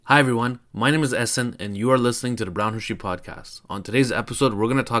Hi everyone, my name is Essen and you are listening to the Brown History Podcast. On today's episode, we're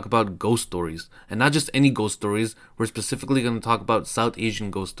going to talk about ghost stories. And not just any ghost stories, we're specifically going to talk about South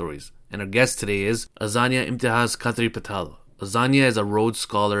Asian ghost stories. And our guest today is Azania Imtiaz Khatri-Patel. Azania is a Rhodes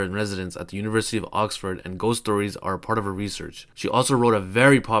Scholar in residence at the University of Oxford, and ghost stories are a part of her research. She also wrote a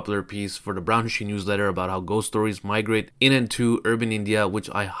very popular piece for the Brown History newsletter about how ghost stories migrate in and to urban India, which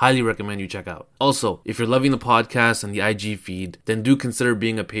I highly recommend you check out. Also, if you're loving the podcast and the IG feed, then do consider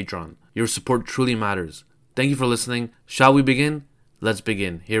being a patron. Your support truly matters. Thank you for listening. Shall we begin? Let's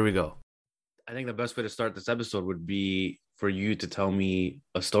begin. Here we go. I think the best way to start this episode would be for you to tell me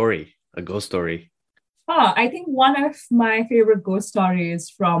a story, a ghost story. I think one of my favorite ghost stories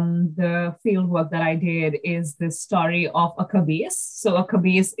from the field work that I did is the story of a kabis. So a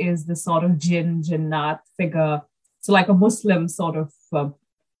kabis is the sort of jinnat figure. So like a Muslim sort of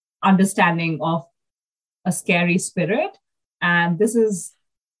understanding of a scary spirit. And this is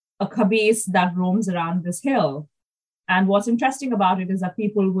a kabis that roams around this hill. And what's interesting about it is that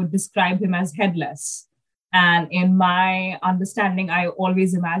people would describe him as headless. And in my understanding, I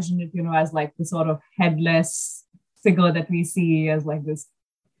always imagine it, as like the sort of headless figure that we see as like this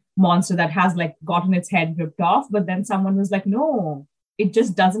monster that has like gotten its head ripped off. But then someone was like, no, it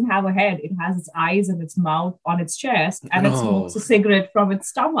just doesn't have a head. It has its eyes and its mouth on its chest, and it smokes a cigarette from its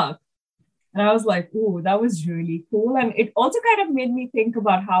stomach. And I was like, ooh, that was really cool. And it also kind of made me think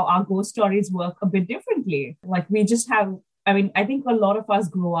about how our ghost stories work a bit differently. Like we just have, I think a lot of us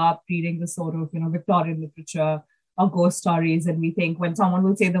grow up reading the sort of, Victorian literature or ghost stories. And we think when someone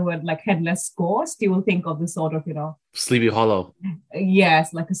will say the word like headless ghost, you will think of this sort of, Sleepy Hollow.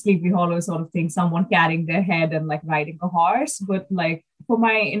 Yes, like a Sleepy Hollow sort of thing, someone carrying their head and like riding a horse. But like for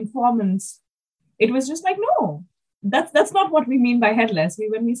my informants, it was just like, no, that's not what we mean by headless.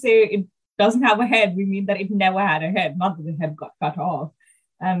 When we say it doesn't have a head, we mean that it never had a head, not that the head got cut off.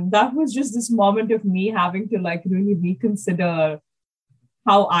 And that was just this moment of me having to like really reconsider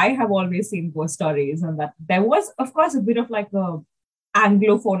how I have always seen ghost stories. And that there was, of course, a bit of like a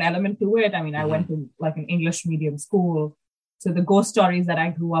Anglophone element to it. I went to like an English medium school. So the ghost stories that I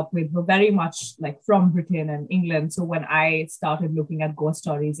grew up with were very much like from Britain and England. So when I started looking at ghost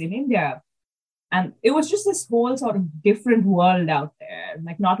stories in India, and it was just this whole sort of different world out there.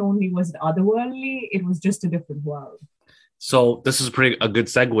 Like not only was it otherworldly, it was just a different world. So this is a good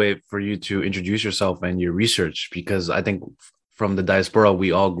segue for you to introduce yourself and your research, because I think from the diaspora,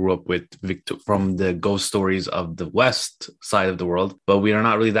 we all grew up with from the ghost stories of the West side of the world, but we are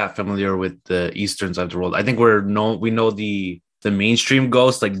not really that familiar with the Eastern side of the world. I think we know the mainstream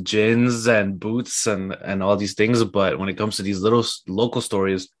ghosts like jinns and boots and all these things, but when it comes to these little local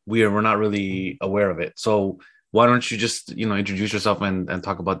stories, we're not really aware of it. So why don't you just introduce yourself and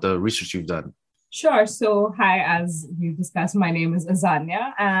talk about the research you've done? Sure. So, hi, as you discussed, my name is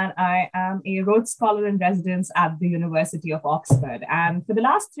Azania, and I am a Rhodes Scholar in residence at the University of Oxford. And for the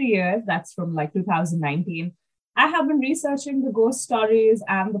last 3 years, that's from like 2019, I have been researching the ghost stories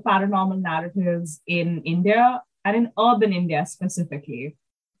and the paranormal narratives in India and in urban India specifically.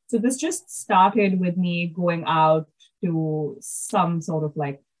 So, this just started with me going out to some sort of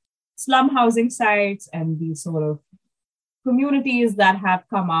like slum housing sites and these sort of communities that have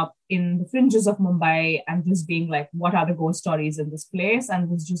come up in the fringes of Mumbai and just being like, what are the ghost stories in this place?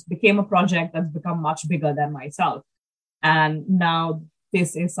 And this just became a project that's become much bigger than myself. And now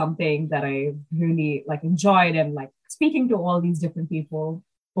this is something that I really like enjoyed, and like speaking to all these different people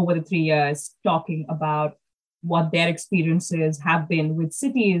over the 3 years, talking about what their experiences have been with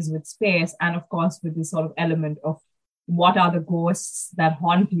cities, with space, and of course with this sort of element of what are the ghosts that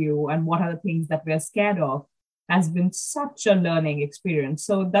haunt you and what are the things that we're scared of, has been such a learning experience.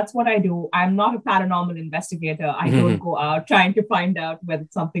 So that's what I do. I'm not a paranormal investigator. I don't go out trying to find out whether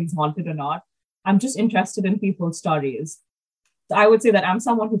something's haunted or not. I'm just interested in people's stories. So I would say that I'm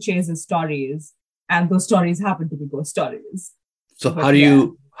someone who chases stories, and those stories happen to be ghost stories. So how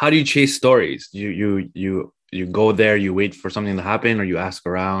do you chase stories? You go there, you wait for something to happen, or you ask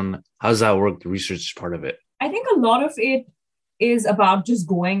around? How does that work? The research part of it. I think a lot of it is about just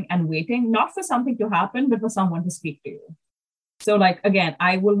going and waiting, not for something to happen, but for someone to speak to you. So like, again,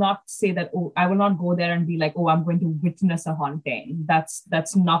 I will not say that, I will not go there and be like, I'm going to witness a haunting. That's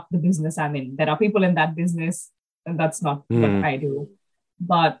not the business I'm in. There are people in that business, and that's not what I do.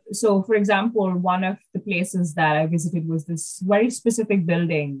 But so, for example, one of the places that I visited was this very specific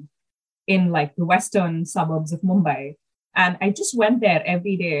building in like the western suburbs of Mumbai. And I just went there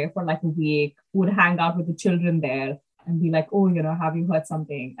every day for like a week, would hang out with the children there and be like, have you heard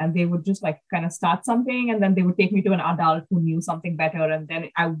something? And they would just like kind of start something, and then they would take me to an adult who knew something better. And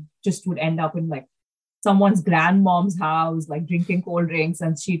then I just would end up in like someone's grandmom's house, like drinking cold drinks,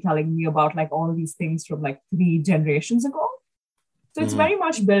 and she telling me about like all these things from like 3 generations ago. So it's Hmm. very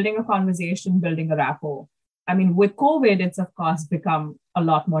much building a conversation, building a rapport. I mean, with COVID, it's of course become a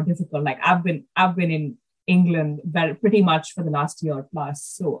lot more difficult. Like I've been in England very pretty much for the last year plus,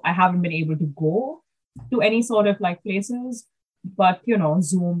 so I haven't been able to go to any sort of like places. But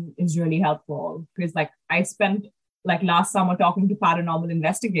Zoom is really helpful because like I spent like last summer talking to paranormal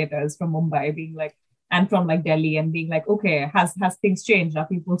investigators from Mumbai, being like, and from like Delhi, and being like, okay, has things changed? Are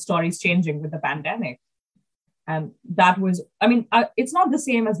people's stories changing with the pandemic? And that was, I mean, it's not the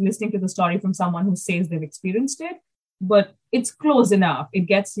same as listening to the story from someone who says they've experienced it, but it's close enough. It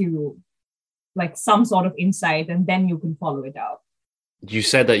gets you like some sort of insight, and then you can follow it out. You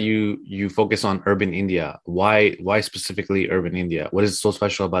said that you focus on urban India. Why specifically urban India? What is so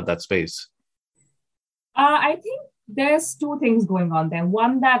special about that space? I think there's two things going on there.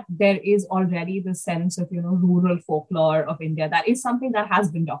 One, that there is already the sense of, rural folklore of India. That is something that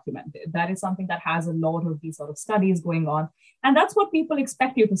has been documented. That is something that has a lot of these sort of studies going on. And that's what people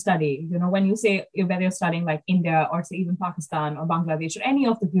expect you to study. When you say, whether you're studying like India or say even Pakistan or Bangladesh or any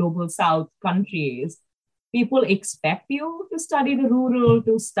of the global South countries, people expect you to study the rural,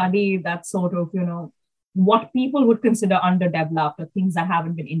 to study that sort of, what people would consider underdeveloped or things that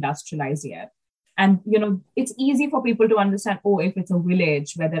haven't been industrialized yet. And it's easy for people to understand, oh, if it's a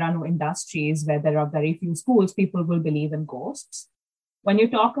village where there are no industries, where there are very few schools, people will believe in ghosts. When you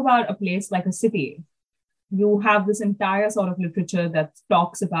talk about a place like a city, you have this entire sort of literature that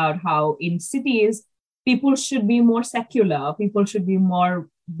talks about how in cities people should be more secular, people should be more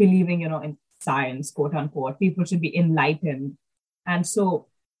believing, in science, quote unquote, people should be enlightened. And so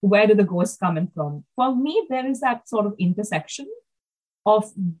where do the ghosts come in from? For me, there is that sort of intersection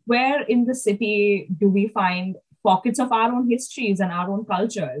of where in the city do we find pockets of our own histories and our own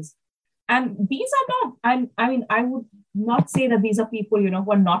cultures. And these are not, I mean, I would not say that these are people,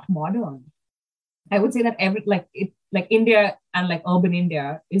 who are not modern. I would say that like India and like urban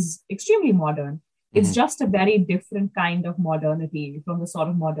India is extremely modern. It's Hmm. just a very different kind of modernity from the sort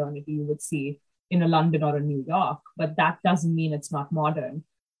of modernity you would see in a London or a New York. But that doesn't mean it's not modern.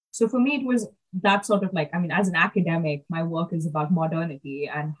 So for me, it was that sort of like, I mean, as an academic, my work is about modernity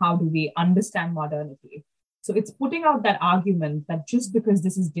and how do we understand modernity. So it's putting out that argument that just because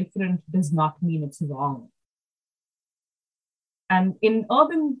this is different does not mean it's wrong. And in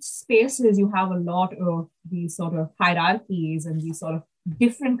urban spaces, you have a lot of these sort of hierarchies and these sort of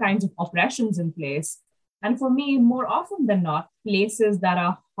different kinds of oppressions in place. And for me, more often than not, places that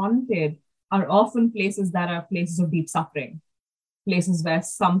are haunted are often places that are places of deep suffering, places where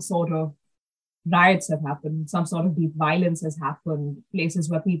some sort of riots have happened, some sort of deep violence has happened, places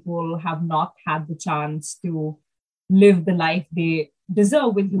where people have not had the chance to live the life they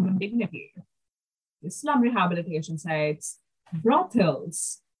deserve with human dignity. Slum rehabilitation sites,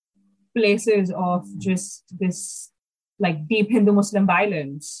 brothels, places of just this like deep Hindu Muslim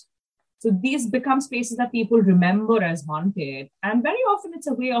violence. So these become spaces that people remember as haunted. And very often it's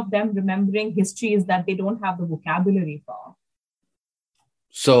a way of them remembering histories that they don't have the vocabulary for.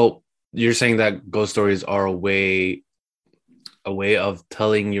 So you're saying that ghost stories are a way of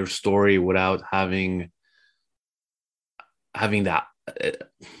telling your story without having that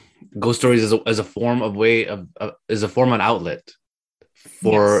ghost stories as a form of way of is a form of outlet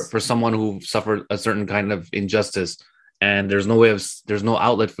Yes. for someone who suffered a certain kind of injustice, and there's no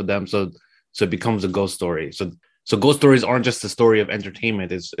outlet for them, so it becomes a ghost story. So ghost stories aren't just a story of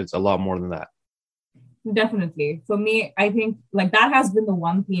entertainment, it's a lot more than that. Definitely. For me, I think like that has been the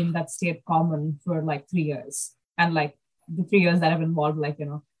one theme that stayed common for like 3 years. And like the 3 years that have involved like,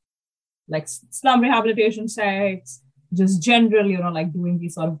 like slum rehabilitation sites, just general, like doing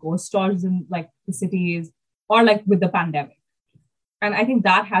these sort of ghost stories in like the cities or like with the pandemic. And I think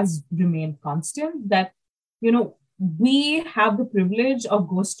that has remained constant that, we have the privilege of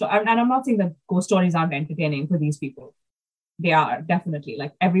and I'm not saying that ghost stories aren't entertaining for these people. They are definitely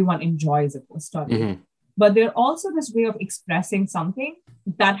like everyone enjoys a ghost story, Hmm. but they're also this way of expressing something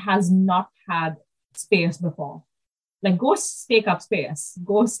that has not had space before. Like ghosts take up space.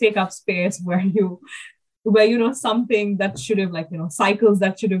 Ghosts take up space where something that should have like cycles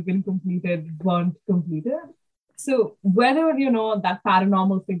that should have been completed weren't completed. So whether that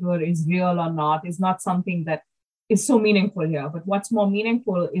paranormal figure is real or not is not something that is so meaningful here. But what's more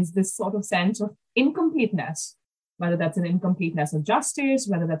meaningful is this sort of sense of incompleteness, whether that's an incompleteness of justice,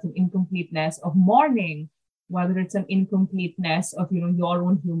 whether that's an incompleteness of mourning, whether it's an incompleteness of your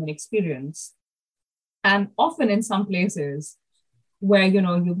own human experience. And often in some places where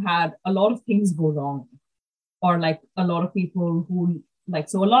you've had a lot of things go wrong, or like a lot of people who like,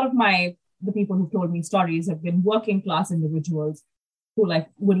 so a lot of my the people who told me stories have been working class individuals who like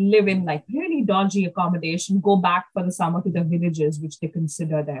would live in like really dodgy accommodation, go back for the summer to their villages, which they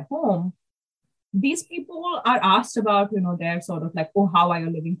consider their home. These people are asked about, their sort of like, oh, how are your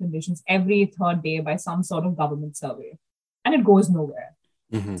living conditions every third day by some sort of government survey. And it goes nowhere.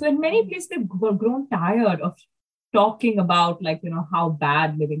 Mm-hmm. So in many places, they've grown tired of talking about like, how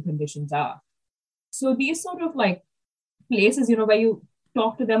bad living conditions are. So these sort of like places, where you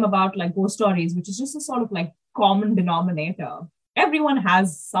talk to them about like ghost stories, which is just a sort of like common denominator. Everyone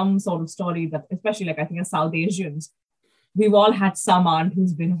has some sort of story that, especially like I think as South Asians, we've all had some aunt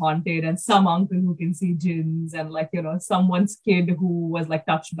who's been haunted and some uncle who can see jinns and like, someone's kid who was like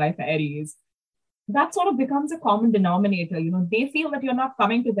touched by fairies. That sort of becomes a common denominator. They feel that you're not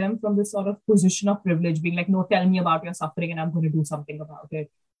coming to them from this sort of position of privilege, being like, no, tell me about your suffering and I'm going to do something about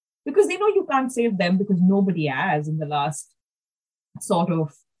it. Because they know you can't save them because nobody has in the last sort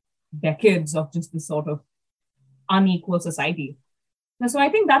of decades of just this sort of unequal society. And so I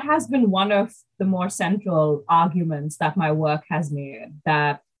think that has been one of the more central arguments that my work has made,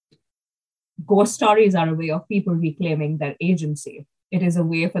 that ghost stories are a way of people reclaiming their agency. It is a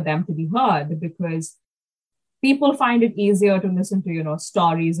way for them to be heard because people find it easier to listen to,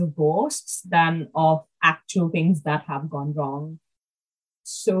 stories of ghosts than of actual things that have gone wrong.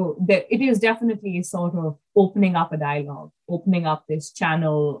 So it is definitely sort of opening up a dialogue, opening up this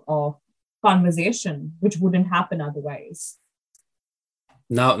channel of conversation, which wouldn't happen otherwise.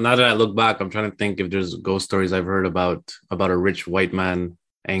 Now that I look back, I'm trying to think if there's ghost stories I've heard about a rich white man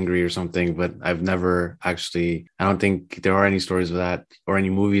angry or something, but I've never actually, I don't think there are any stories of that or any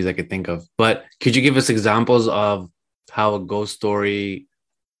movies I could think of. But could you give us examples of how a ghost story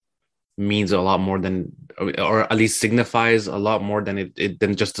means a lot more than, or at least signifies a lot more than it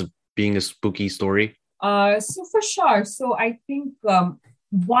than just being a spooky story? So for sure. So I think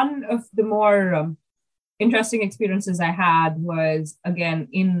one of the more interesting experiences I had was, again,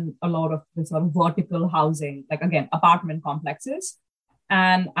 in a lot of the sort of vertical housing, like, again, apartment complexes.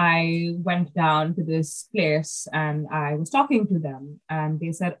 And I went down to this place and I was talking to them and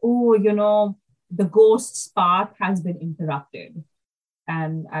they said, oh, the ghost's path has been interrupted.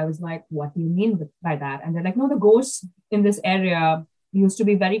 And I was like, what do you mean by that? And they're like, no, the ghosts in this area used to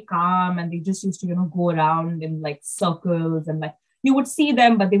be very calm and they just used to, go around in like circles and like you would see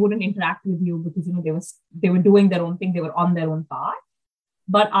them, but they wouldn't interact with you because, they were doing their own thing. They were on their own path.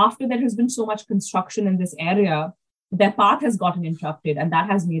 But after there has been so much construction in this area, their path has gotten interrupted and that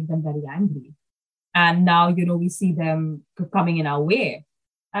has made them very angry. And now, we see them coming in our way.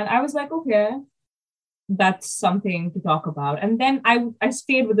 And I was like, okay, that's something to talk about. And then I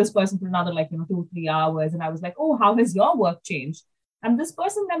stayed with this person for another 2-3 hours. And I was like, oh, how has your work changed? And this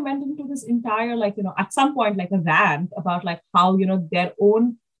person then went into this entire, at some point, a rant about how, their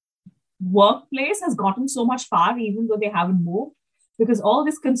own workplace has gotten so much far, even though they haven't moved, because all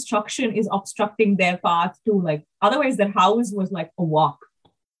this construction is obstructing their path to otherwise their house was a walk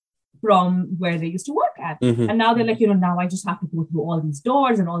from where they used to work at. Mm-hmm. And now they're now I just have to go through all these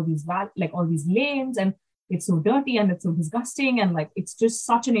doors and all these all these lanes, and it's so dirty and it's so disgusting. And it's just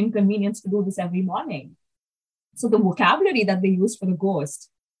such an inconvenience to do this every morning. So the vocabulary that they used for the ghost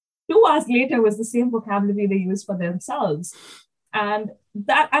 2 hours later was the same vocabulary they used for themselves. And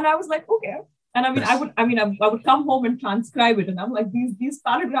I was like, okay. And I would come home and transcribe it. And I'm like, these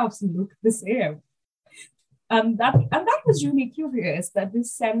paragraphs look the same. And that was really curious, that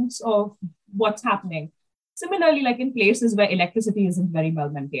this sense of what's happening. Similarly, in places where electricity isn't very well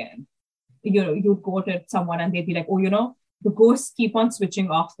maintained, you'd go to someone and they'd be like, oh, the ghosts keep on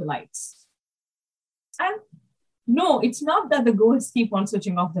switching off the lights. And no, it's not that the ghosts keep on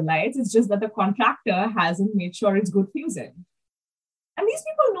switching off the lights. It's just that the contractor hasn't made sure it's good fusing. And these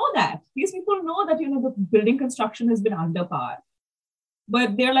people know that. These people know that, the building construction has been under par.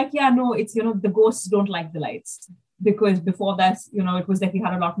 But they're like, yeah, no, it's, the ghosts don't like the lights. Because before that, it was we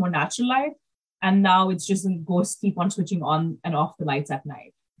had a lot more natural light. And now it's just the ghosts keep on switching on and off the lights at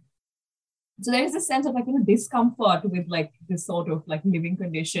night. So there is a sense of discomfort with this sort of living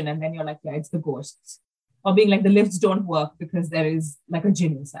condition. And then you're like, yeah, it's the ghosts. Or being the lifts don't work because there is a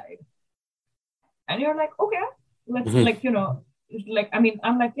jinn inside. And you're like, okay, let's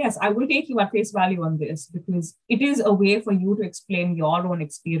I'm like, yes, I will take you at face value on this because it is a way for you to explain your own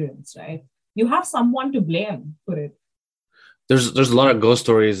experience, right? You have someone to blame for it. There's a lot of ghost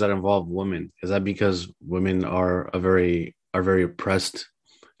stories that involve women. Is that because women are very oppressed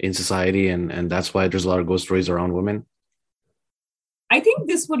in society and that's why there's a lot of ghost stories around women? I think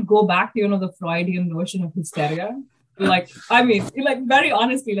this would go back to, the Freudian notion of hysteria. Very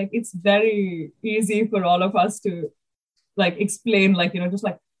honestly, it's very easy for all of us to explain,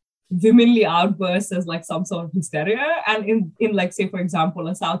 womanly outbursts as like some sort of hysteria. And in like, say, for example,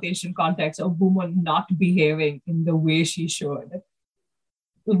 a South Asian context, a woman not behaving in the way she should,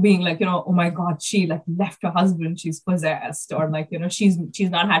 being like, oh my God, she like left her husband, she's possessed, or like, she's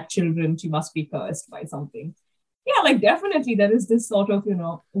not had children, she must be cursed by something. Yeah, like definitely there is this sort of,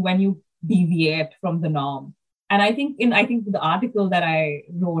 when you deviate from the norm. And I think the article that I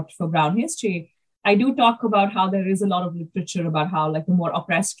wrote for Brown History, I do talk about how there is a lot of literature about how like the more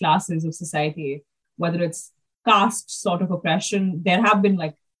oppressed classes of society, whether it's caste sort of oppression, there have been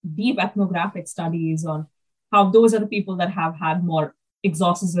like deep ethnographic studies on how those are the people that have had more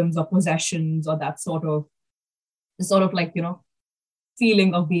exorcisms or possessions or that sort of like,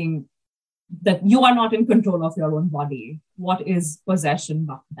 feeling of being that you are not in control of your own body. What is possession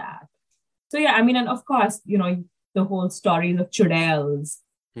but that? So yeah, I mean, and of course, the whole stories of chudels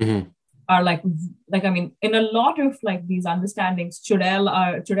are like, I mean, in a lot of like these understandings,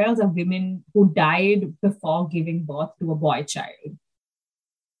 chudels are women who died before giving birth to a boy child,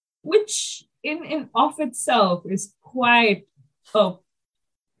 which in of itself is quite a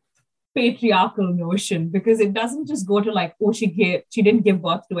patriarchal notion, because it doesn't just go to like, oh, she didn't give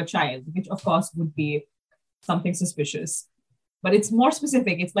birth to a child, which of course would be something suspicious. But it's more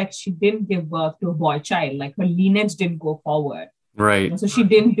specific. It's like she didn't give birth to a boy child, like her lineage didn't go forward. Right. So she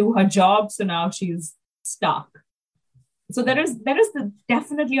didn't do her job, so now she's stuck. So there is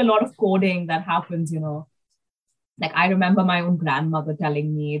definitely a lot of coding that happens, Like I remember my own grandmother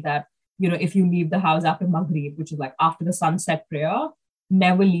telling me that, if you leave the house after Maghrib, which is like after the sunset prayer,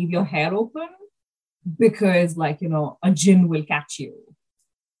 never leave your hair open because like, a jinn will catch you.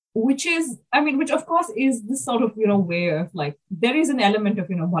 Which of course is this sort of, way of like, there is an element of,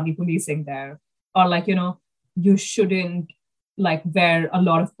 body policing there. Or like, you shouldn't like wear a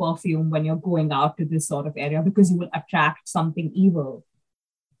lot of perfume when you're going out to this sort of area because you will attract something evil.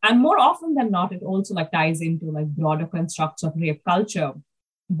 And more often than not, it also like ties into like broader constructs of rape culture.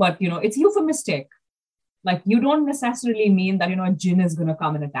 But, it's euphemistic. Like you don't necessarily mean that, a jinn is going to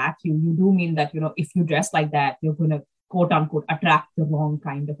come and attack you. You do mean that, if you dress like that, you're going to quote unquote attract the wrong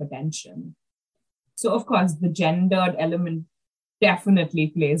kind of attention. So of course, the gendered element definitely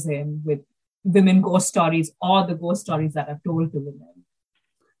plays in with women ghost stories or the ghost stories that are told to women.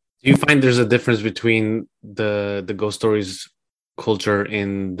 Do you find there's a difference between the ghost stories culture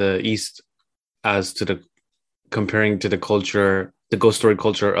in the East as to comparing to the ghost story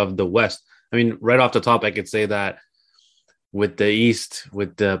culture of the West? I mean, right off the top, I could say that with the East,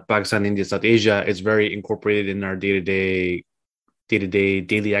 with the Pakistan, India, South Asia, it's very incorporated in our day-to-day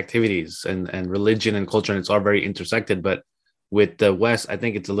daily activities and religion and culture, and it's all very intersected. But with the West, I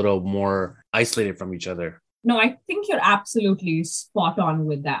think it's a little more isolated from each other. No, I think you're absolutely spot on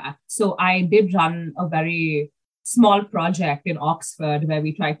with that. So I did run a very small project in Oxford where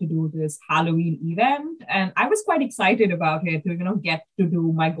we tried to do this Halloween event. And I was quite excited about it to, get to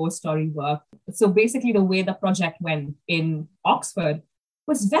do my ghost story work. So basically the way the project went in Oxford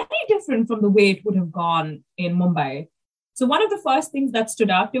was very different from the way it would have gone in Mumbai. So one of the first things that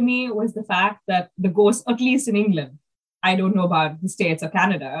stood out to me was the fact that the ghosts, at least in England, I don't know about the States or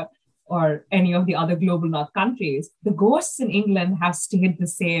Canada or any of the other global north countries, the ghosts in England have stayed the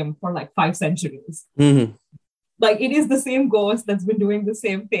same for like 5 centuries. Mm-hmm. Like it is the same ghost that's been doing the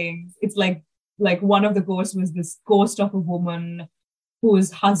same things. It's like one of the ghosts was this ghost of a woman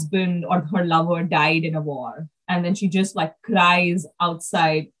whose husband or her lover died in a war. And then she just like cries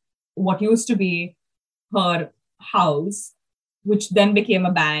outside what used to be her house, which then became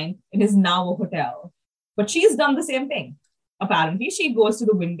a bank and is now a hotel. But she's done the same thing. Apparently, she goes to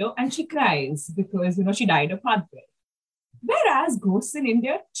the window and she cries because, she died of heartbreak. Whereas ghosts in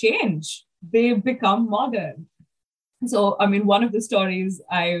India change. They become modern. So, I mean, one of the stories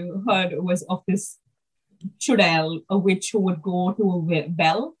I heard was of this chudel, a witch who would go to a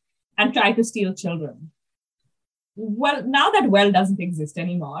well and try to steal children. Well, now that well doesn't exist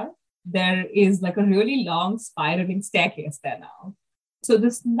anymore, there is like a really long spiraling staircase there now. So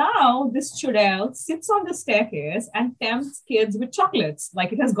this chudel sits on the staircase and tempts kids with chocolates.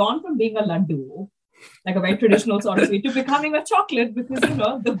 Like it has gone from being a laddu, like a very traditional sort of sweet, to becoming a chocolate because,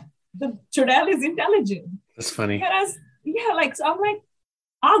 the chudel is intelligent. That's funny. Whereas, so I'm like,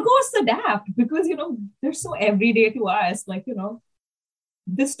 our ghosts adapt because, they're so everyday to us. Like,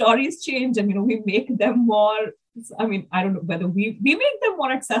 the stories change and, we make them more, I mean, I don't know whether we make them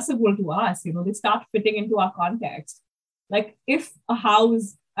more accessible to us. They start fitting into our context. Like if a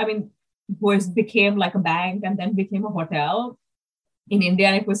house, became like a bank and then became a hotel in India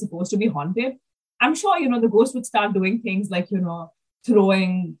and it was supposed to be haunted, I'm sure, the ghost would start doing things like,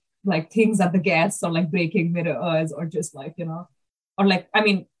 throwing like things at the guests or like breaking mirrors or just like, or like,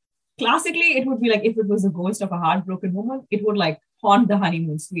 classically, it would be like if it was a ghost of a heartbroken woman, it would like haunt the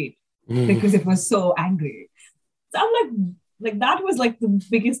honeymoon suite because it was so angry. So I'm like that was like the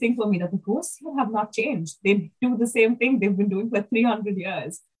biggest thing for me, that the ghosts here have not changed. They do the same thing they've been doing for 300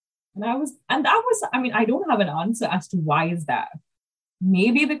 years. And that was, I mean, I don't have an answer as to why is that.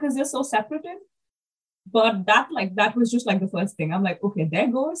 Maybe because they're so separated, but that was just like the first thing. I'm like, okay, their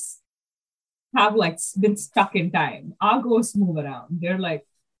ghosts have like been stuck in time. Our ghosts move around. They're like,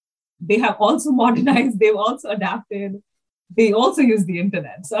 they have also modernized, they've also adapted, they also use the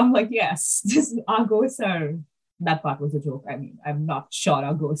internet. So I'm like, yes, our ghosts are, that part was a joke. I mean, I'm not sure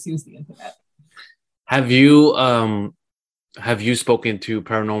our ghosts use the internet. Have you spoken to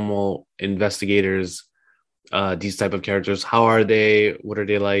paranormal investigators, these type of characters? How are they? What are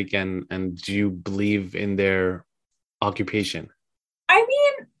they like? And do you believe in their occupation? I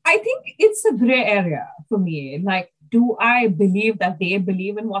mean, I think it's a gray area for me. Like, do I believe that they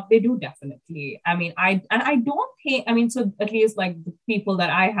believe in what they do? Definitely. I mean, I don't think, I mean, so at least like the people that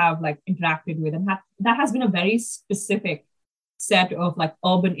I have like interacted with and that has been a very specific set of like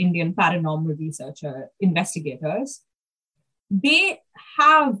urban Indian paranormal researcher investigators. They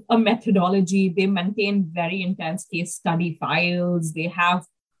have a methodology. They maintain very intense case study files. They have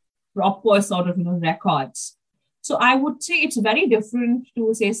proper sort of, records. So I would say it's very different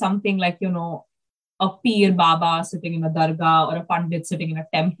to say something like, a Peer Baba sitting in a dargah or a Pandit sitting in a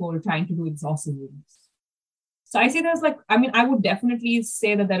temple trying to do exorcisms. So I say there's like, I mean, I would definitely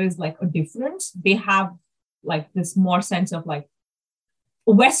say that there is like a difference. They have like this more sense of like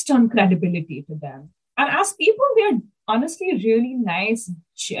Western credibility to them. And as people, they're honestly really nice,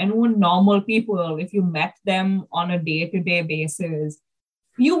 genuine, normal people. If you met them on a day-to-day basis,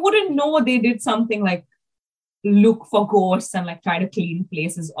 you wouldn't know they did something like look for ghosts and like try to clean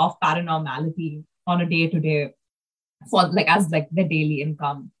places of paranormality on a day-to-day for like as like their daily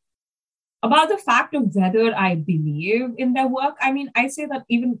income. About the fact of whether I believe in their work, I mean, I say that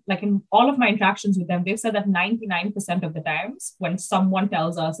even like in all of my interactions with them, they've said that 99% of the times when someone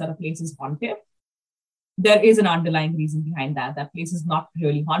tells us that a place is haunted, there is an underlying reason behind that. That place is not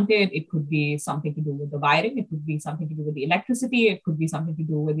really haunted. It could be something to do with the wiring. It could be something to do with the electricity. It could be something to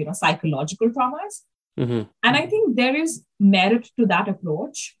do with, psychological traumas. Mm-hmm. And I think there is merit to that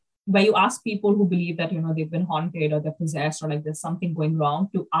approach where you ask people who believe that, they've been haunted or they're possessed or like there's something going wrong,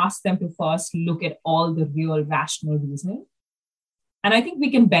 to ask them to first look at all the real rational reasoning. And I think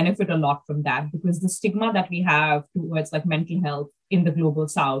we can benefit a lot from that because the stigma that we have towards like mental health in the global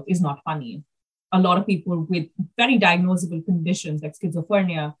South is not funny. A lot of people with very diagnosable conditions like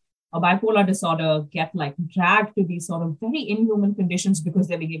schizophrenia or bipolar disorder get like dragged to these sort of very inhuman conditions because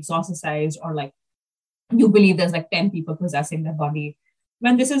they're being exorcised, or like you believe there's like 10 people possessing their body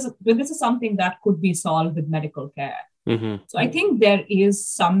when this is something that could be solved with medical care. Mm-hmm. So I think there is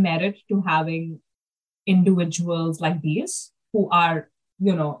some merit to having individuals like these who are,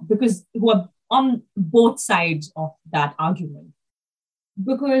 because who are on both sides of that argument.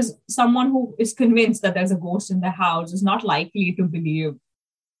 Because someone who is convinced that there's a ghost in the house is not likely to believe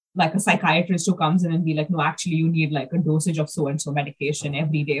like a psychiatrist who comes in and be like, no, actually you need like a dosage of so-and-so medication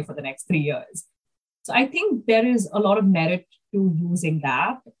every day for the next 3 years. So I think there is a lot of merit to using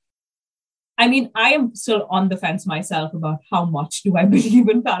that. I mean, I am still on the fence myself about how much do I believe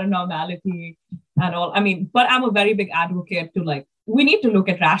in paranormality and all. I mean, but I'm a very big advocate to like, we need to look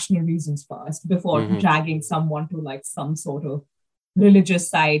at rational reasons first before dragging someone to like some sort of religious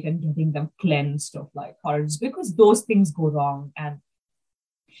site and getting them cleansed of like horrors, because those things go wrong.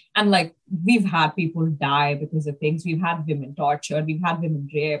 And like we've had people die because of things. We've had women tortured, we've had women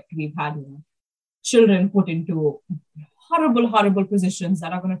raped, we've had children put into horrible positions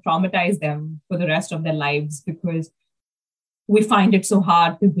that are going to traumatize them for the rest of their lives because we find it so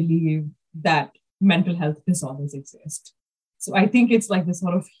hard to believe that mental health disorders exist. So I think it's like this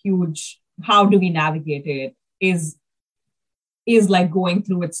sort of huge, how do we navigate it is like going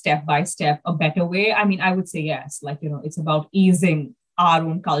through it step by step a better way. I mean, I would say yes, like, it's about easing our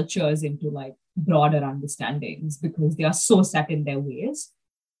own cultures into like broader understandings because they are so set in their ways.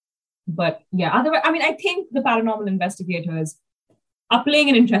 But yeah, otherwise, I mean, I think the paranormal investigators are playing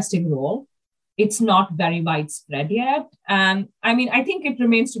an interesting role. It's not very widespread yet. And I mean, I think it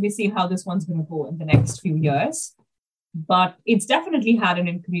remains to be seen how this one's going to go in the next few years. But it's definitely had an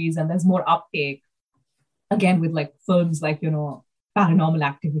increase and there's more uptake. Again, with like films like, Paranormal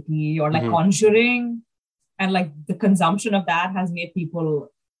Activity or like Conjuring. And like the consumption of that has made people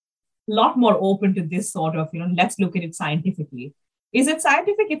a lot more open to this sort of, let's look at it scientifically. Is it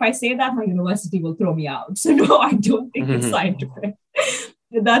scientific? If I say that, my university will throw me out. So no, I don't think it's scientific.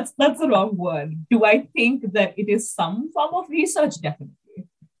 That's the wrong word. Do I think that it is some form of research? Definitely.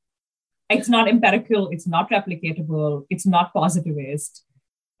 It's not empirical, it's not replicatable, it's not positivist,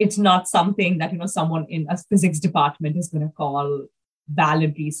 it's not something that someone in a physics department is going to call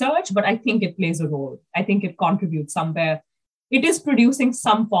valid research, but I think it plays a role. I think it contributes somewhere. It is producing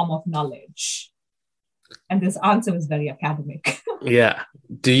some form of knowledge. And this answer is very academic. Yeah.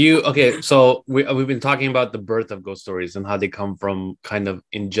 Okay, so we've been talking about the birth of ghost stories and how they come from kind of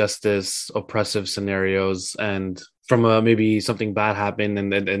injustice, oppressive scenarios, and from maybe something bad happened,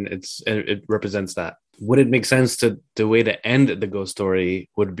 and it represents that. Would it make sense to the way to end the ghost story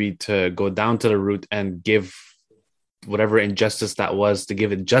would be to go down to the root and give whatever injustice that was, to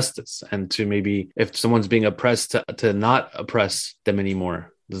give it justice, and to maybe, if someone's being oppressed, to not oppress them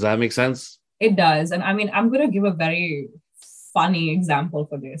anymore? Does that make sense? It does. And I mean, I'm going to give a very funny example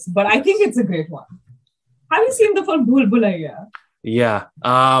for this, but I think it's a great one. Have you seen the film Bhul Bhulaiya? Yeah.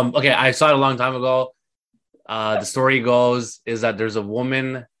 Okay, I saw it a long time ago. The story goes is that there's a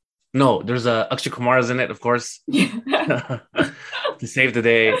woman. No, there's a Akshay Kumar is in it, of course, to save the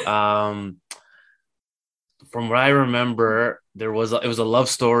day. From what I remember, it was a love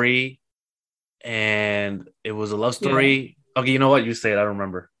story, and it was a love story. Yeah. Okay, you know what? You say it. I don't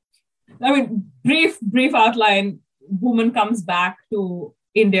remember. I mean, brief outline. Woman comes back to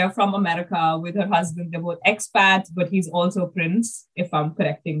India from America with her husband. They're both expats, but he's also a prince, if I'm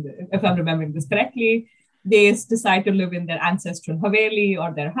remembering this correctly. They decide to live in their ancestral Haveli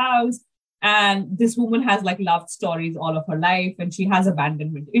or their house. And this woman has like love stories all of her life. And she has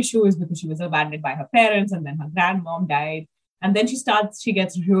abandonment issues because she was abandoned by her parents, and then her grandmom died. And then she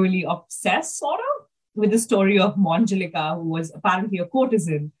gets really obsessed sort of with the story of Manjulika, who was apparently a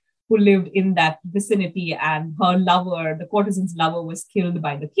courtesan who lived in that vicinity, and her lover, the courtesan's lover, was killed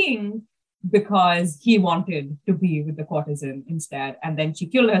by the king because he wanted to be with the courtesan instead. And then she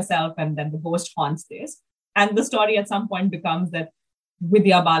killed herself, and then the ghost haunts this. And the story at some point becomes that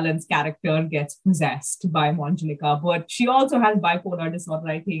Vidya Balan's character gets possessed by Manjulika, but she also has bipolar disorder,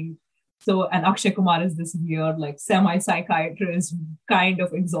 I think. So, and Akshay Kumar is this weird, like semi-psychiatrist kind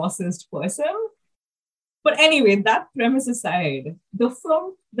of exorcist person. But anyway, that premise aside, the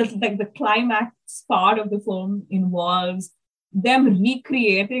film, the climax part of the film involves them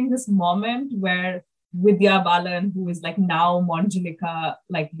recreating this moment where Vidya Balan, who is like now Manjulika,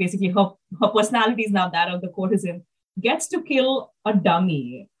 like basically her personality is now that of the courtesan, gets to kill a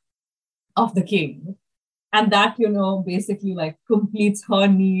dummy of the king. And that, basically like completes her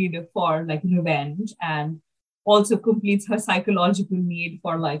need for like revenge, and also completes her psychological need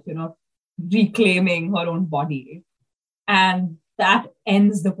for like, reclaiming her own body. And that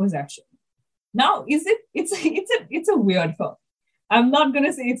ends the possession. Now, it's a weird film. I'm not going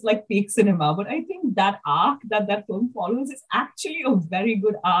to say it's like peak cinema, but I think that arc that film follows is actually a very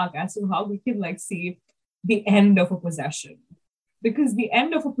good arc as to how we can like see the end of a possession. Because the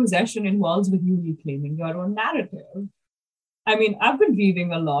end of a possession involves with you reclaiming your own narrative. I mean, I've been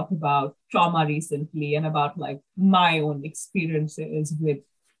reading a lot about trauma recently and about like my own experiences with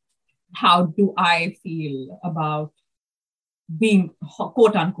how do I feel about being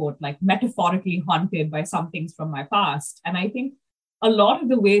quote unquote, like metaphorically haunted by some things from my past. And I think a lot of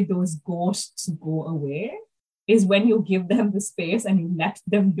the way those ghosts go away is when you give them the space and you let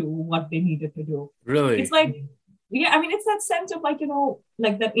them do what they needed to do. Really? It's like, yeah, I mean, it's that sense of like,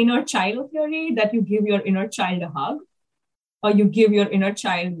 like that inner child theory that you give your inner child a hug, or you give your inner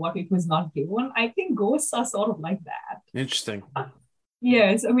child what it was not given. I think ghosts are sort of like that. Interesting.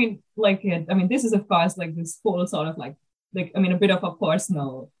 Yes, I mean, this is of course like this whole sort of like a bit of a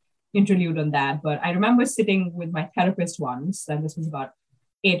personal interlude on that. But I remember sitting with my therapist once, and this was about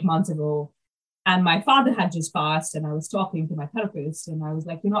 8 months ago, and my father had just passed, and I was talking to my therapist, and I was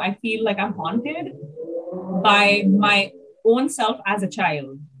like, I feel like I'm haunted by my own self as a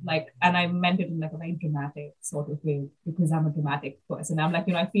child. Like, and I meant it in like a very dramatic sort of way because I'm a dramatic person. I'm like,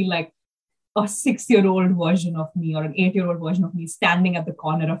 I feel like a 6-year-old version of me or an 8-year-old version of me standing at the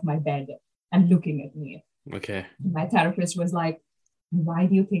corner of my bed and looking at me. Okay. My therapist was like, why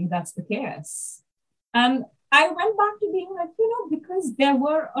do you think that's the case? And I went back to being like, because there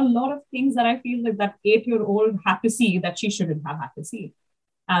were a lot of things that I feel like that 8-year-old had to see that she shouldn't have had to see.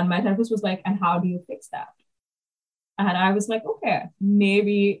 And my therapist was like, and how do you fix that? And I was like, okay,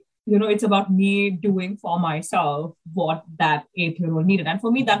 maybe, it's about me doing for myself what that 8-year-old needed. And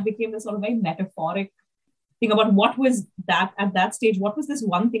for me, that became this sort of very metaphoric thing about what was that at that stage, what was this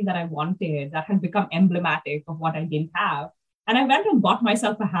one thing that I wanted that had become emblematic of what I didn't have. And I went and bought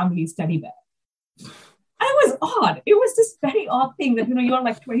myself a Hamleys teddy bear. And it was odd. It was this very odd thing that, you're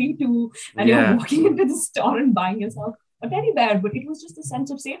like 22 and you're walking into the store and buying yourself a teddy bear, but it was just a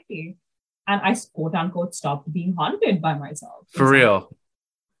sense of safety. And I, quote unquote, stopped being haunted by myself. For real.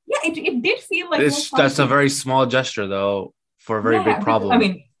 Yeah, it did feel like That's a very small gesture, though, for a very big because,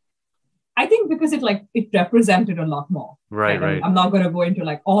 problem. I think because it represented a lot more. Right, right. I'm not going to go into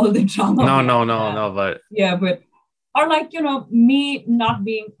like all the drama. No, but yeah, but or like me not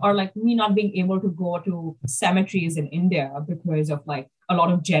being able to go to cemeteries in India because of like a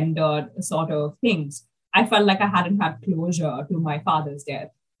lot of gendered sort of things. I felt like I hadn't had closure to my father's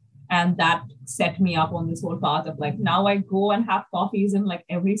death. And that set me up on this whole path of like now I go and have coffees in like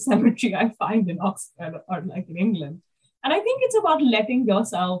every cemetery I find in Oxford or like in England. And I think it's about letting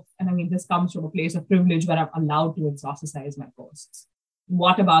yourself, and I mean, this comes from a place of privilege where I'm allowed to exorcise my ghosts.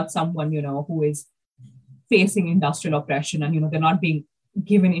 What about someone, who is facing industrial oppression and, they're not being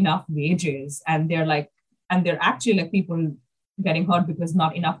given enough wages and they're actually like people getting hurt because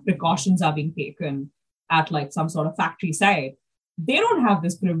not enough precautions are being taken at like some sort of factory site. They don't have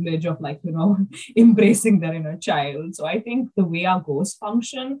this privilege of like, embracing their inner child. So I think the way our ghosts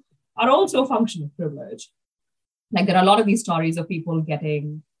function are also a function of privilege. Like there are a lot of these stories of people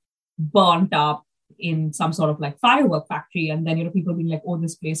getting burnt up in some sort of like firework factory. And then, people being like, oh,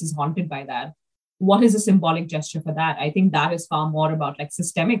 this place is haunted by that. What is a symbolic gesture for that? I think that is far more about like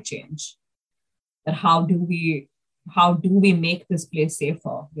systemic change. That how do we make this place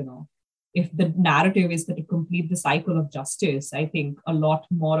safer, If the narrative is that to complete the cycle of justice, I think a lot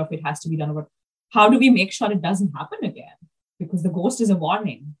more of it has to be done about how do we make sure it doesn't happen again? Because the ghost is a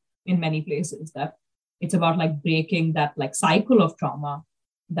warning in many places that it's about like breaking that like cycle of trauma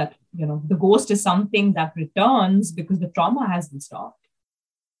that, the ghost is something that returns because the trauma has been stopped.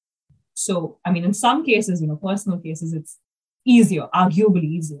 So, I mean, in some cases, personal cases, it's easier, arguably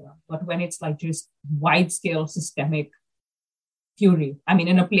easier. But when it's like just wide scale systemic fury, I mean,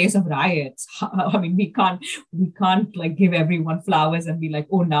 in a place of riots, I mean, we can't like give everyone flowers and be like,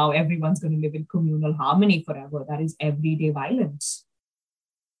 oh, now everyone's going to live in communal harmony forever. That is everyday violence.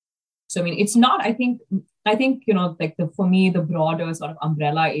 So, I mean, it's not, I think, like for me, the broader sort of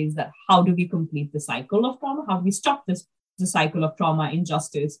umbrella is that how do we complete the cycle of trauma? How do we stop the cycle of trauma,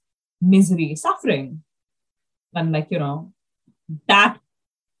 injustice, misery, suffering? And like, that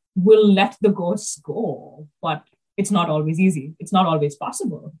will let the ghosts go, but it's not always easy. It's not always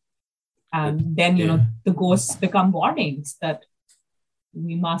possible. And then, the ghosts become warnings that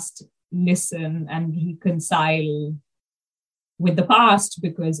we must listen and reconcile with the past,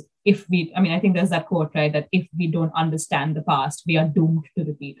 because I think there's that quote, right? That if we don't understand the past, we are doomed to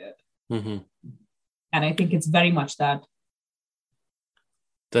repeat it. Mm-hmm. And I think it's very much that.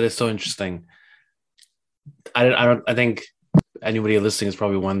 That is so interesting. I think anybody listening is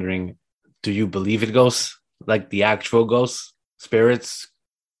probably wondering, do you believe in ghosts? Like the actual ghosts, spirits?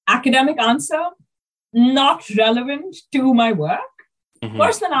 Academic answer, not relevant to my work. Mm-hmm.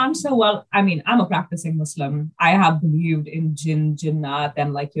 Personal answer, well, I mean, I'm a practicing Muslim. I have believed in jinn, jinnat,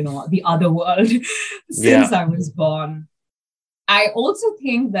 and like, the other world since I was born. I also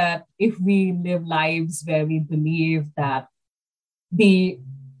think that if we live lives where we believe that the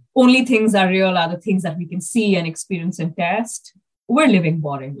only things are real are the things that we can see and experience and test, we're living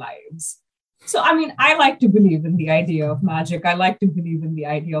boring lives. So, I mean, I like to believe in the idea of magic. I like to believe in the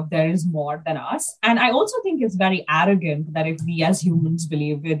idea of there is more than us. And I also think it's very arrogant that if we as humans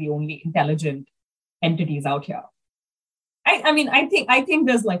believe we're the only intelligent entities out here. I think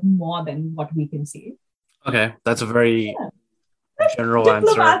there's like more than what we can see. Okay, that's a very general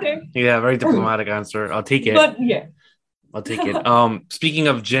answer. Yeah, very diplomatic answer. I'll take it. But yeah. I'll take it. Speaking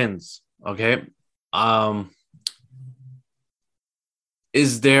of jinns, okay.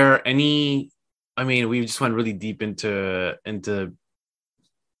 Is there any? I mean, we just went really deep into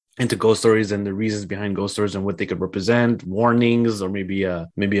ghost stories and the reasons behind ghost stories and what they could represent, warnings, or maybe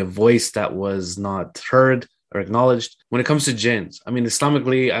a voice that was not heard or acknowledged. When it comes to jinns, I mean,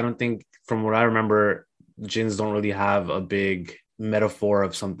 Islamically, I don't think, from what I remember, jinns don't really have a big metaphor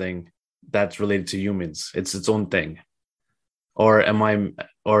of something that's related to humans. It's its own thing. Or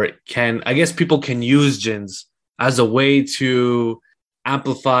I guess people can use jinns as a way to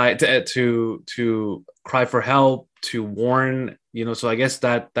amplify, to cry for help, to warn, so I guess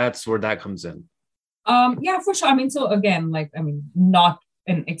that's where that comes in. Yeah, for sure. I mean, so again, not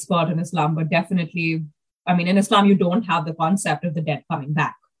an expert in Islam, but definitely, I mean, in Islam, you don't have the concept of the dead coming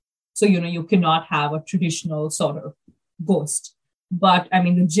back. So, you cannot have a traditional sort of ghost. But I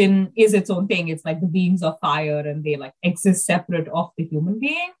mean, the jinn is its own thing. It's like the beings of fire and they like exist separate of the human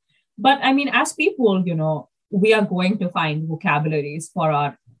being. But I mean, as people, we are going to find vocabularies for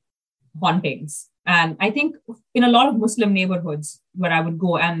our hauntings. And I think in a lot of Muslim neighborhoods where I would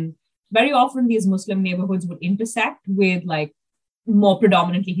go, and very often these Muslim neighborhoods would intersect with like more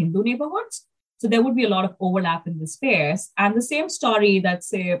predominantly Hindu neighborhoods. So there would be a lot of overlap in the space. And the same story that,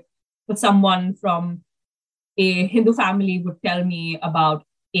 say, for someone from a Hindu family would tell me about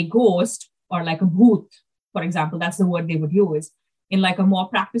a ghost or like a bhoot, for example, that's the word they would use. In like a more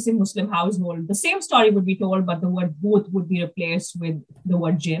practicing Muslim household, the same story would be told, but the word bhoot would be replaced with the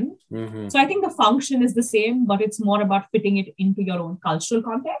word jinn. Mm-hmm. So I think the function is the same, but it's more about fitting it into your own cultural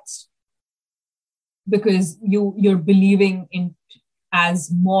context, because you're believing in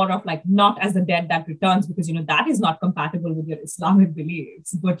as more of like, not as the dead that returns, because that is not compatible with your Islamic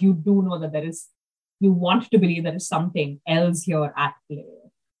beliefs, but you do know that you want to believe there is something else here at play.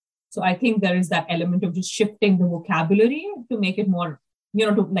 So I think there is that element of just shifting the vocabulary to make it more,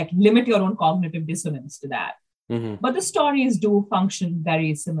 to like limit your own cognitive dissonance to that. Mm-hmm. But the stories do function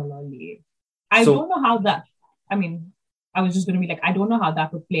very similarly. I don't know how that, I was just going to be like, I don't know how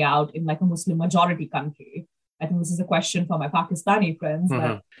that would play out in like a Muslim majority country. I think this is a question for my Pakistani friends.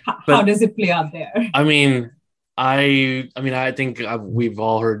 Mm-hmm. How does it play out there? I think we've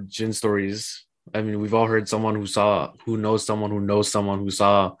all heard jinn stories. We've all heard someone who knows someone who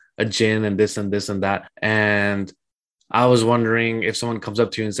saw a jinn and this and this and that. And I was wondering, if someone comes up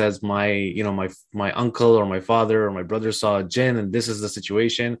to you and says, my uncle or my father or my brother saw a jinn and this is the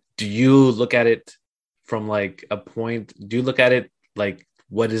situation, do you look at it from like a point? Do you look at it like,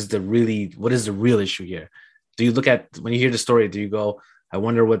 what is the real issue here? Do you look at, when you hear the story, do you go, I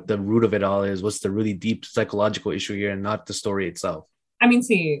wonder what the root of it all is? What's the really deep psychological issue here, and not the story itself?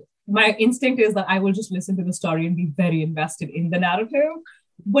 See, my instinct is that I will just listen to the story and be very invested in the narrative.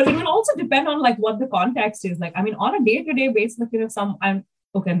 But it will also depend on like what the context is. Like, on a day-to-day basis, and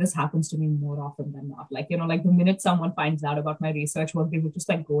this happens to me more often than not. Like, like the minute someone finds out about my research work, they would just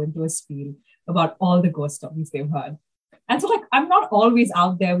like go into a spiel about all the ghost stories they've heard. And so like, I'm not always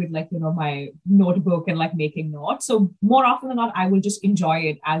out there with like, my notebook and like making notes. So more often than not, I will just enjoy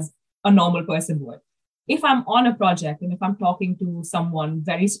it as a normal person would. If I'm on a project and if I'm talking to someone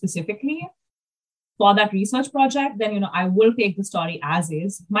very specifically for that research project, then, I will take the story as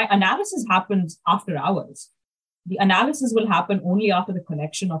is. My analysis happens after hours. The analysis will happen only after the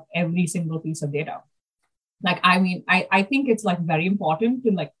collection of every single piece of data. Like, I think it's like very important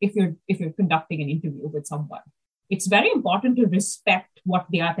to like, if you're conducting an interview with someone, it's very important to respect what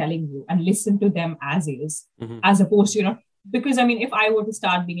they are telling you and listen to them as is, mm-hmm. as opposed to, because if I were to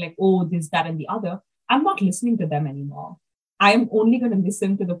start being like, oh, this, that, and the other, I'm not listening to them anymore. I am only going to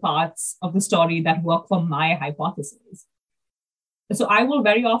listen to the parts of the story that work for my hypothesis. So I will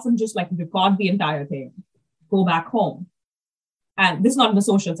very often just like record the entire thing, go back home. And this is not in a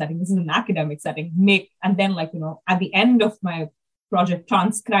social setting, this is an academic setting, and then like, at the end of my project,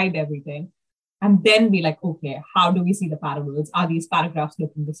 transcribe everything. And then be like, okay, how do we see the parallels? Are these paragraphs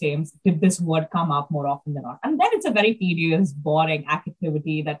looking the same? Did this word come up more often than not? And then it's a very tedious, boring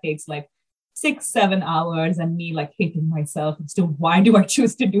activity that takes like 6-7 hours, and me like hating myself as to why do I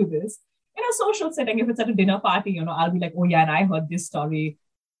choose to do this? In a social setting, if it's at a dinner party, I'll be like, oh yeah, and I heard this story,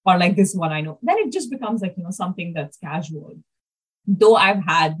 or like this one I know. Then it just becomes like, something that's casual. Though I've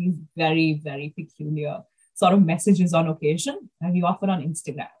had these very, very peculiar sort of messages on occasion, very often on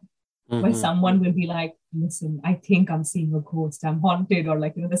Instagram. Mm-hmm. Where someone will be like, listen, I think I'm seeing a ghost, I'm haunted, or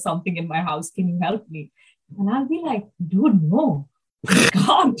like, there's something in my house, can you help me? And I'll be like, dude, no, I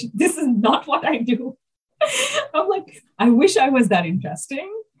can't. This is not what I do. I'm like, I wish I was that interesting,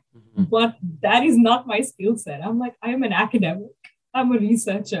 mm-hmm. but that is not my skill set. I'm like, I'm an academic, I'm a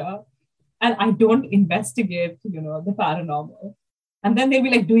researcher, and I don't investigate, the paranormal. And then they'll be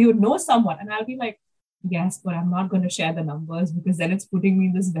like, do you know someone? And I'll be like, yes, but I'm not going to share the numbers, because then it's putting me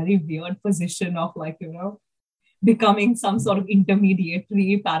in this very weird position of like, becoming some sort of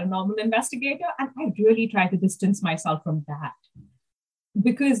intermediary paranormal investigator. And I really try to distance myself from that,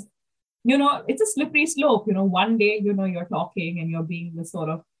 because, it's a slippery slope. One day, you're talking and you're being this sort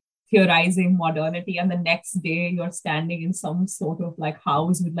of theorizing modernity, and the next day you're standing in some sort of like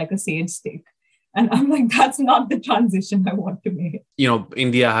house with like a sage stick. And I'm like, that's not the transition I want to make.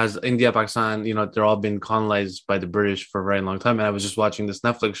 India, Pakistan, they're all been colonized by the British for a very long time. And I was just watching this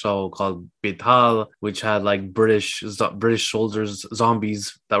Netflix show called Khatri-Patel, which had like British soldiers,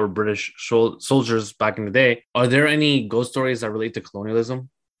 zombies that were British soldiers back in the day. Are there any ghost stories that relate to colonialism?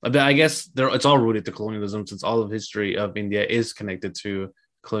 I guess it's all rooted to colonialism, since all of history of India is connected to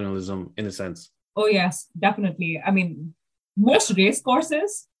colonialism in a sense. Oh, yes, definitely. Most race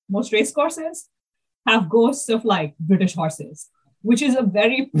courses have ghosts of like British horses, which is a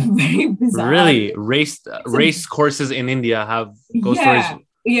very, very bizarre. Really? Race courses in India have ghost stories?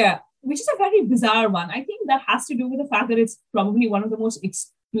 Yeah, which is a very bizarre one. I think that has to do with the fact that it's probably one of the most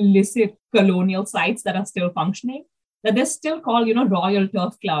explicit colonial sites that are still functioning. that they're still called, royal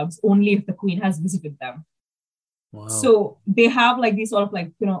turf clubs only if the queen has visited them. Wow. So they have like these sort of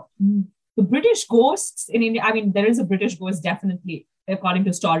like, the British ghosts in India. I mean, there is a British ghost, definitely, according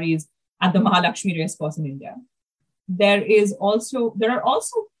to stories, at the Mahalakshmi race course in India. There are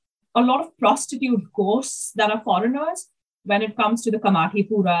also a lot of prostitute ghosts that are foreigners when it comes to the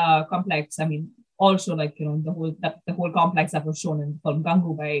Kamathipura complex. I mean, also like, the whole complex that was shown in film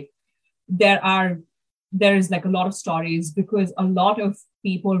Gangubai. There is like a lot of stories because a lot of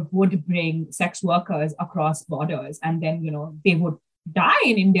people would bring sex workers across borders, and then, they would die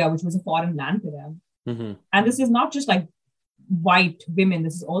in India, which was a foreign land to them. Mm-hmm. And this is not just like white women.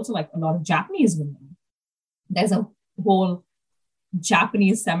 This is also like a lot of Japanese women. There's a whole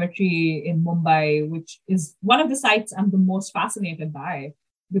Japanese cemetery in Mumbai, which is one of the sites I'm the most fascinated by,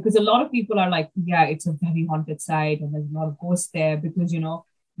 because a lot of people are like, yeah, it's a very haunted site and there's a lot of ghosts there because,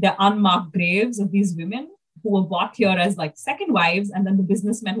 they're unmarked graves of these women who were brought here as like second wives, and then the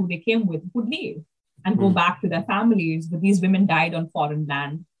businessmen who they came with would leave and go back to their families. But these women died on foreign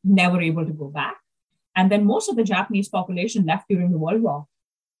land, never able to go back. And then most of the Japanese population left during the World War.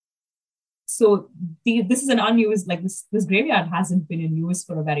 So this is an unused, like this graveyard hasn't been in use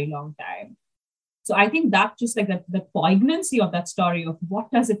for a very long time. So I think that just like the poignancy of that story of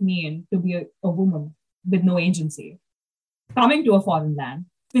what does it mean to be a woman with no agency, coming to a foreign land,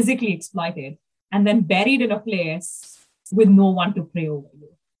 physically exploited, and then buried in a place with no one to pray over you.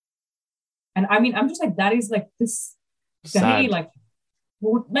 And I mean, I'm just like, that is like this very like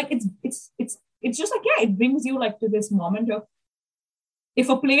it's just like, yeah, it brings you like to this moment of, if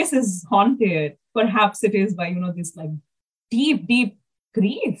a place is haunted, perhaps it is by, this like deep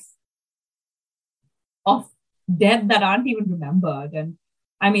grief of dead that aren't even remembered. And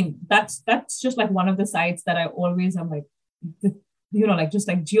I mean, that's just like one of the sites that I always am like, like just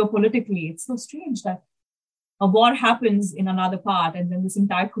like geopolitically, it's so strange that a war happens in another part and then this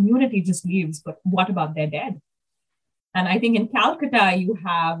entire community just leaves. But what about their dead? And I think in Calcutta, you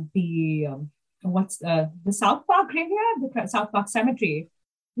have the South Park graveyard, the South Park Cemetery,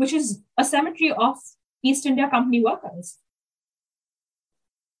 which is a cemetery of East India Company workers.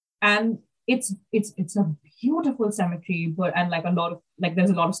 And it's a beautiful cemetery, and like there's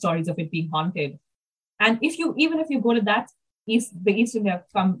a lot of stories of it being haunted. And even if you go to that the East India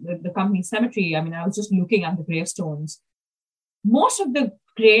the Company cemetery, I mean, I was just looking at the gravestones. Most of the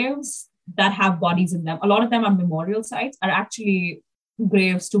graves that have bodies in them, a lot of them are memorial sites, are actually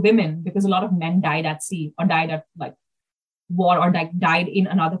graves to women, because a lot of men died at sea or died at like war or died in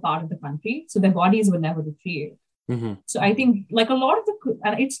another part of the country, so their bodies were never retrieved. Mm-hmm. So I think like a lot of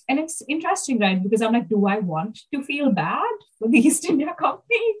it's interesting, right? Because I'm like, do I want to feel bad for the East India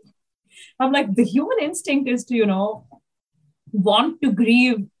Company? I'm like, the human instinct is to want to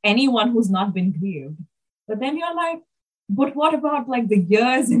grieve anyone who's not been grieved, but then you're like, but what about like the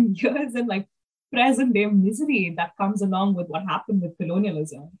years and years and like present day misery that comes along with what happened with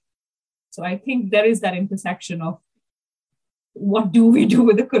colonialism? So I think there is that intersection of, what do we do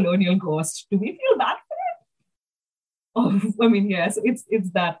with the colonial ghost? Do we feel bad for it? Oh, I mean, yes,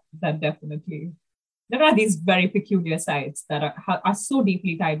 it's that definitely. There are these very peculiar sites that are so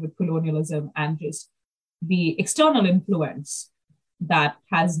deeply tied with colonialism and just the external influence that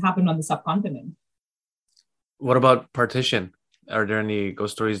has happened on the subcontinent. What about partition? Are there any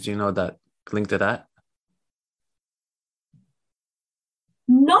ghost stories, do you know, that link to that?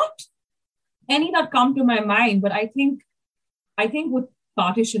 Not any that come to my mind, but I think with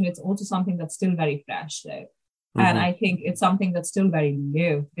partition, it's also something that's still very fresh, right? Mm-hmm. And I think it's something that's still very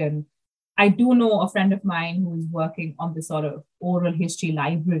lived. And I do know a friend of mine who is working on this sort of oral history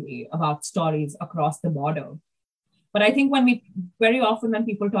library about stories across the border. But I think very often when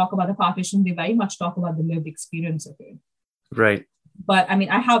people talk about the partition, they very much talk about the lived experience of it. Right. But I mean,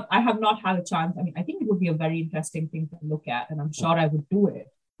 I have not had a chance. I mean, I think it would be a very interesting thing to look at, and I'm sure I would do it.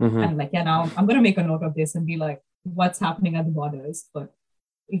 Mm-hmm. And like, yeah, now I'm going to make a note of this and be like, what's happening at the borders? But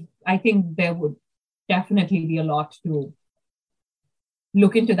I think there would definitely be a lot to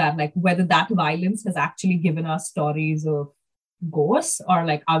look into that, like whether that violence has actually given us stories of ghosts, or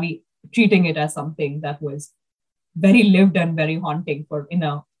like, are we treating it as something that was very lived and very haunting in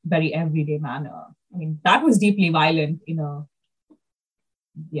a very everyday manner? I mean, that was deeply violent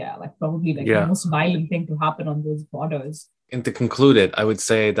probably the most violent thing to happen on those borders. And to conclude it, I would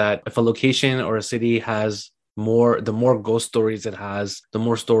say that if a location or a city has the more ghost stories it has, the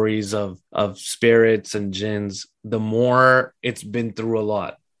more stories of spirits and jinns, the more it's been through a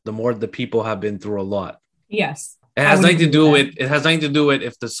lot, the more the people have been through a lot. Yes. It has nothing to do with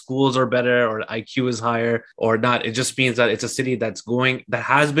if the schools are better or IQ is higher or not. It just means that it's a city that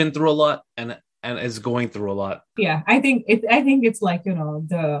has been through a lot, and and it's going through a lot. Yeah, I think it's like,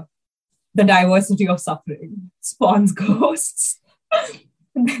 the diversity of suffering spawns ghosts.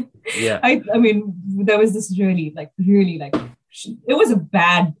 Yeah. I mean, there was this really like it was a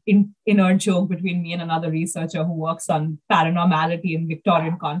bad inner joke between me and another researcher who works on paranormality in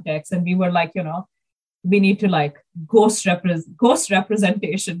Victorian context, and we were like, we need to like ghost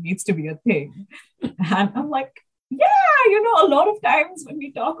representation needs to be a thing, and I'm like, yeah, a lot of times when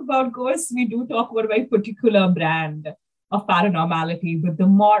we talk about ghosts, we do talk about a very particular brand of paranormality. But the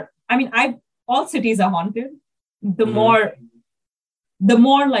more, I mean, I all cities are haunted. The Hmm. more the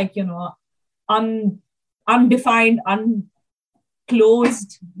more like undefined,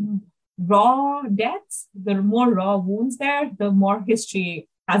 unclosed, raw deaths, the more raw wounds there, the more history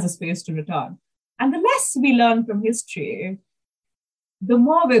has a space to return, and the less we learn from history, the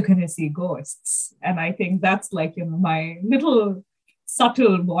more we're going to see ghosts. And I think that's like my little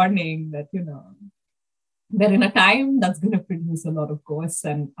subtle warning that we're in a time that's going to produce a lot of ghosts,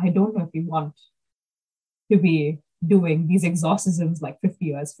 and I don't know if we want to be doing these exorcisms like 50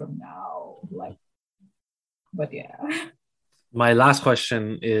 years from now. Like, but yeah. My last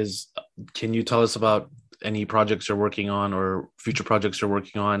question is, can you tell us about any projects you're working on or future projects you're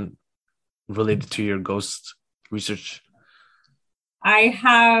working on related to your ghost research? I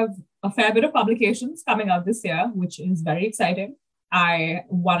have a fair bit of publications coming out this year, which is very exciting.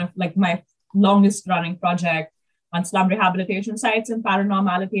 One of like my longest running project on slum rehabilitation sites and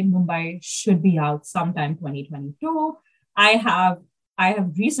paranormality in Mumbai should be out sometime 2022. I have I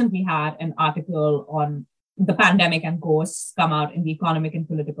have recently had an article on the pandemic and ghosts come out in the Economic and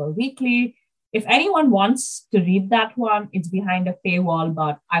Political Weekly. If anyone wants to read that one, it's behind a paywall,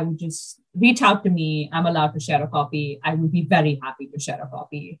 but I would just reach out to me. I'm allowed to share a copy. I would be very happy to share a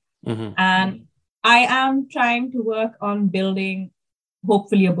copy. Mm-hmm. And I am trying to work on building,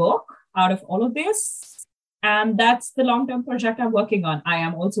 hopefully, a book out of all of this. And that's the long term project I'm working on. I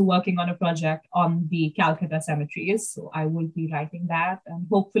am also working on a project on the Calcutta cemeteries. So I will be writing that and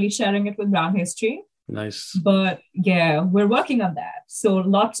hopefully sharing it with Brown History. Nice. But yeah, we're working on that. So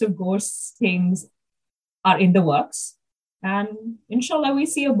lots of ghost things are in the works. And inshallah, we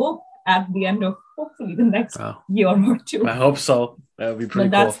see a book at the end of hopefully the next Wow. year or I two. hope so. That would be pretty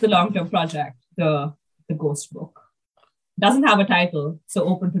But cool. that's the long-term project, the ghost book. Doesn't have a title, so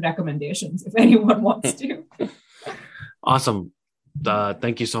open to recommendations if anyone wants to. Awesome.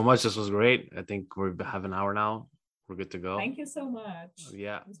 Thank you so much. This was great. I think we have an hour now. We're good to go. Thank you so much.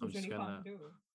 Yeah, This I'm was just really fun gonna to do.